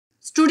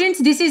Students,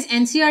 this is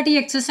NCERT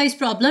exercise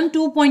problem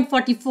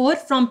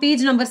 2.44 from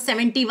page number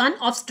 71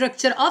 of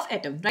structure of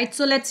atom, right?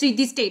 So let's read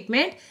the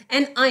statement.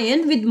 An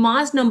ion with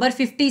mass number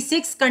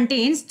 56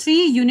 contains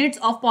 3 units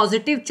of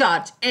positive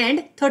charge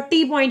and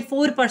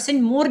 30.4%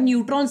 more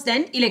neutrons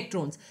than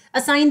electrons.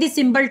 Assign the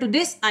symbol to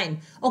this ion.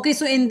 Okay,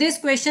 so in this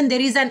question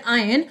there is an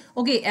ion,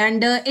 okay,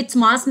 and its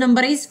mass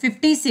number is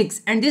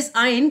 56 and this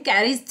ion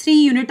carries 3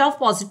 unit of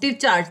positive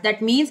charge.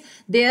 That means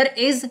there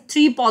is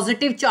 3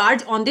 positive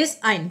charge on this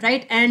ion,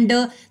 right? And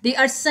they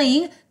are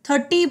saying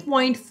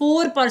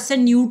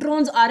 30.4%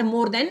 neutrons are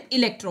more than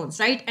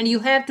electrons, right? And you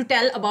have to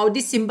tell about the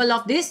symbol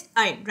of this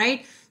ion,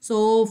 right?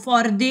 So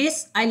for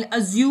this, I'll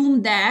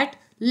assume that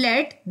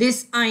let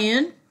this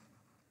ion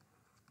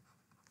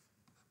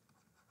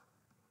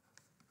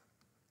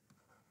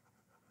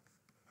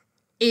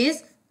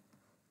is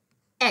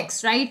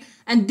X, right?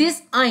 And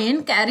this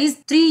ion carries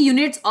 3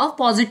 units of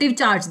positive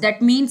charge. That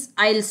means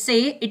I'll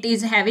say it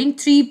is having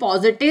 3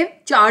 positive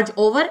charge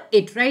over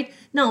it, right?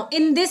 Now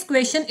in this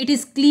question it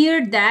is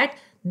clear that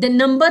the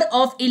number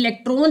of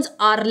electrons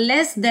are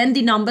less than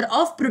the number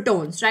of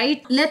protons,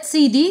 right? Let's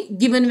see the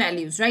given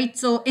values, right?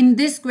 So in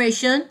this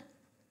question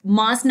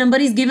mass number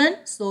is given,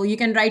 so you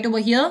can write over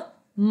here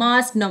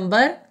mass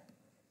number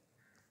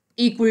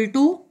equal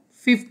to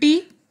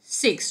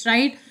 56,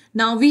 right?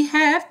 Now we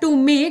have to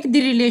make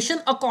the relation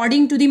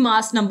according to the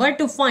mass number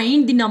to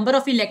find the number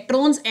of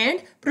electrons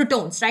and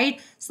protons, right?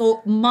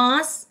 So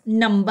mass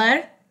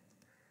number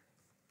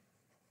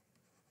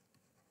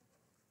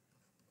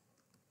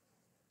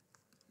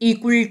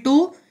equal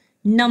to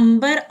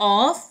number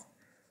of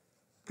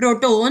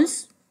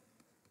protons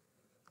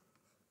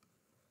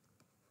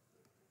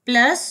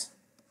plus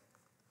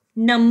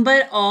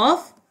number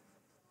of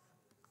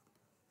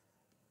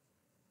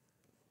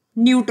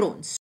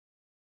neutrons.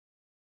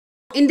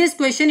 In this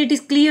question, it is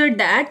clear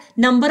that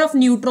number of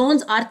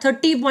neutrons are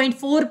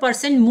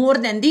 30.4% more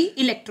than the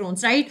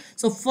electrons, right?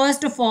 So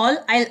first of all,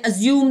 I'll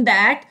assume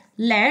that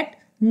let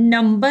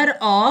number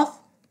of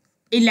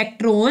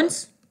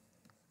electrons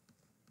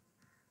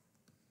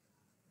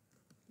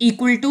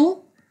equal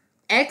to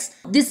X.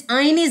 This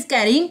ion is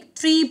carrying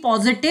 3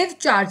 positive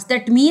charge.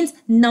 That means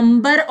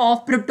number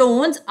of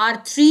protons are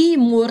 3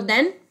 more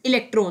than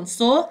electrons.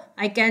 So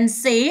I can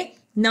say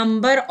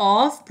number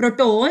of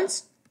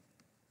protons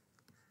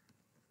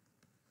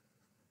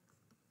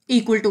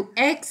equal to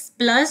X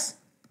plus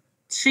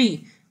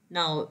 3.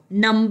 Now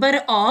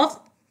number of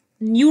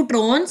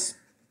neutrons,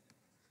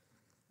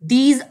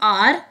 these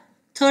are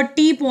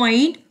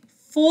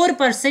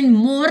 30.4%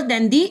 more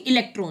than the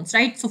electrons,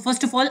 right? So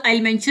first of all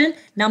I'll mention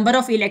number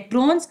of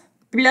electrons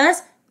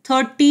plus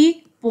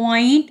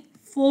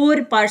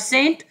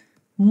 30.4%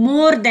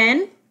 more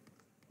than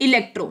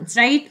electrons,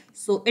 right?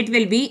 So it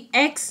will be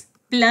X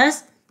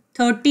plus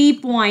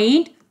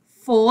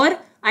 30.4.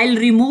 I'll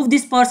remove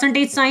this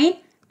percentage sign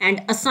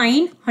and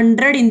assign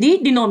 100 in the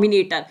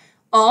denominator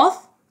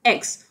of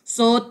X.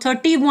 So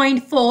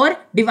 30.4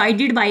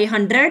 divided by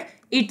 100,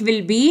 it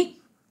will be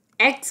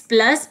X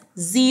plus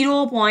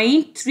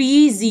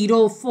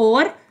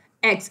 0.304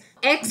 X.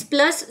 X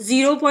plus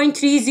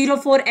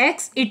 0.304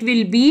 X, it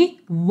will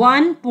be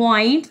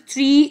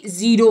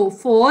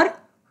 1.304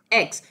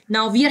 X.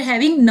 Now we are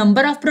having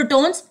number of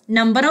protons,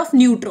 number of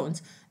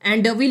neutrons.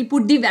 And we'll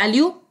put the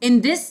value in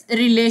this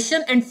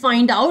relation and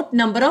find out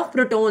number of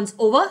protons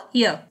over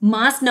here.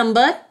 Mass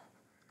number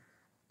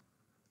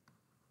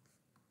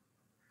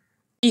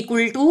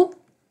equal to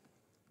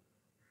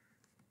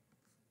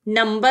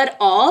number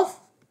of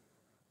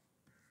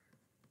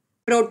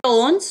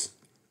protons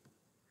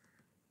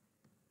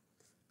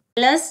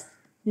plus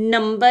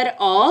number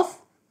of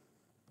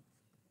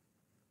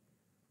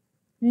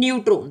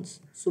neutrons.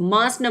 So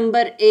mass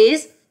number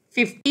is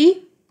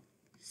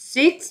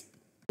 56.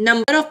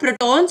 Number of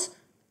protons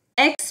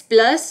X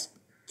plus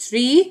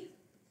 3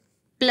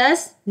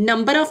 plus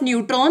number of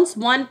neutrons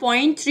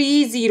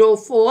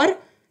 1.304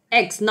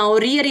 X. Now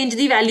rearrange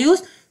the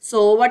values.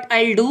 So what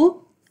I'll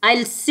do,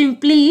 I'll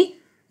simply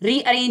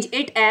rearrange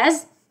it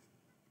as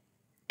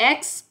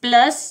X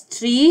plus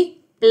 3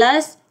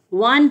 plus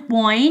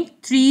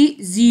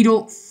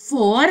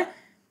 1.304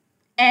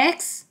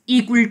 X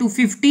equal to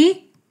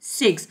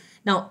 56.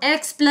 Now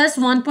X plus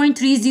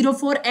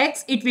 1.304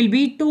 X, it will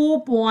be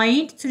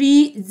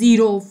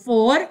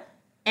 2.304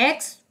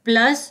 X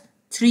plus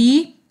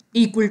 3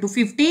 equal to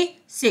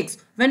 56.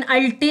 When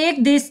I'll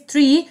take this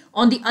 3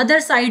 on the other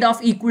side of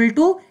equal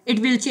to, it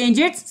will change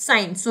its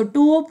sign. So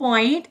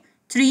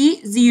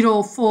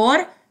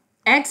 2.304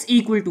 X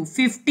equal to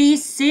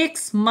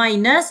 56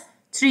 minus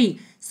 3.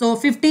 So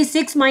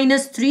 56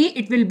 minus 3,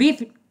 it will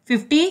be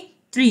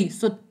 53.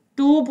 So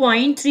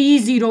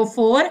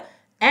 2.304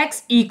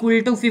 X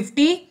equal to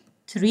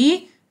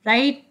 53,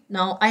 right?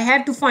 Now I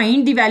have to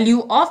find the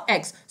value of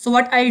X. So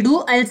what I'll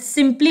do, I'll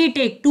simply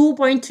take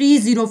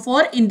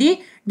 2.304 in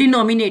the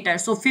denominator.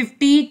 So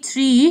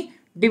 53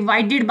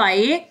 divided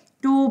by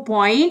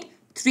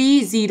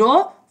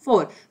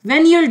 2.304.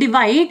 When you'll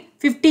divide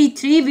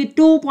 53 with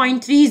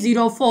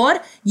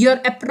 2.304,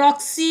 your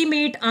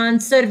approximate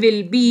answer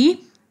will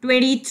be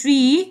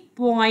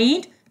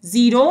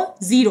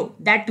 23.00.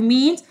 That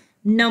means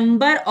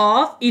number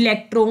of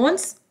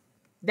electrons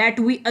that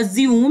we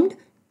assumed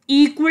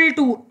equal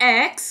to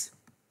X.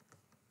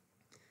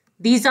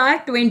 These are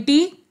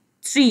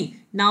 23.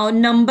 Now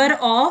number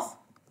of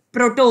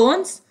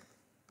protons,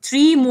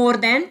 3 more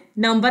than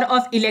number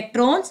of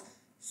electrons.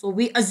 So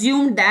we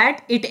assumed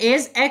that it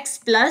is X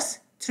plus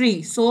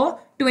 3. So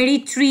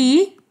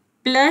 23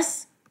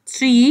 plus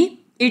 3,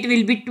 it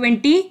will be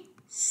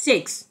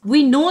 26.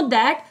 We know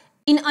that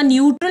in a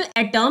neutral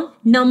atom,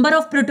 number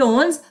of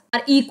protons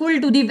are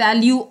equal to the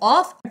value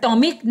of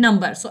atomic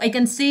number. So I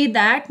can say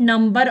that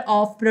number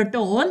of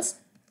protons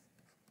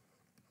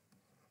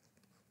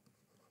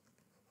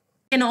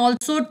can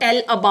also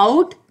tell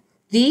about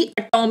the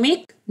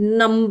atomic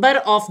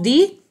number of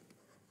the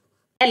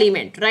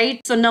element,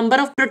 right? So number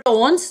of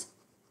protons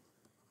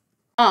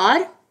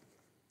are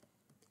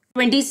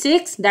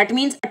 26. That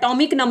means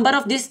atomic number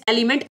of this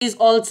element is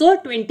also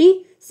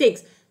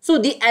 26. So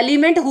the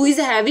element who is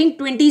having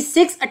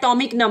 26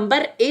 atomic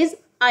number is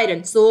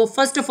iron. So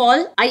first of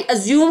all, I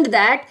assumed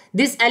that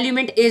this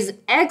element is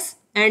X,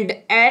 and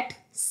at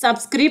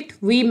subscript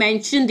we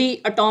mention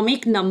the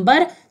atomic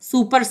number,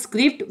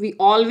 superscript we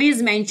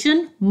always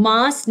mention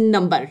mass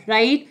number,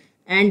 right?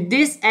 And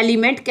this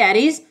element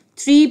carries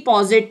 3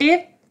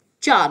 positive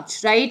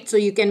charge, right? So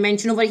you can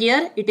mention over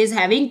here it is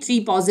having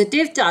 3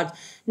 positive charge.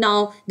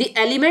 Now the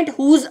element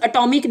whose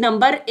atomic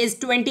number is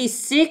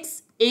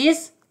 26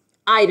 is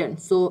iron.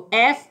 So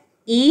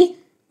Fe,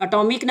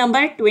 atomic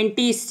number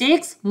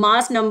 26,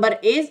 mass number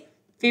is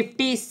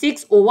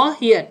 56 over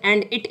here,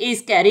 and it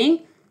is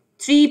carrying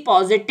 3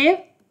 positive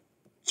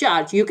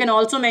charge. You can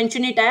also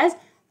mention it as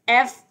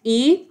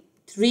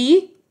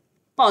Fe3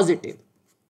 positive.